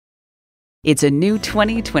It's a new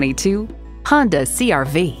 2022 Honda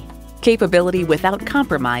CR-V. Capability without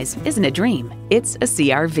compromise isn't a dream, it's a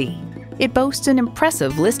CR-V. It boasts an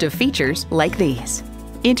impressive list of features like these: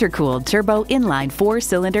 intercooled turbo inline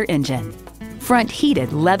 4-cylinder engine, front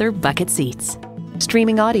heated leather bucket seats,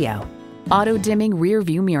 streaming audio, auto-dimming rear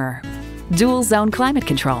view mirror, dual zone climate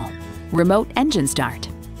control, remote engine start,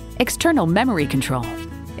 external memory control,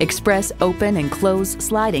 express open and close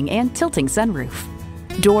sliding and tilting sunroof,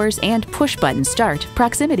 doors and push-button start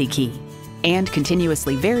proximity key, and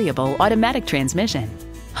continuously variable automatic transmission.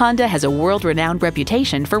 Honda has a world-renowned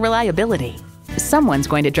reputation for reliability. Someone's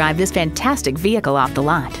going to drive this fantastic vehicle off the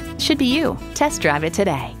lot. Should be you. Test drive it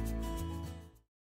today.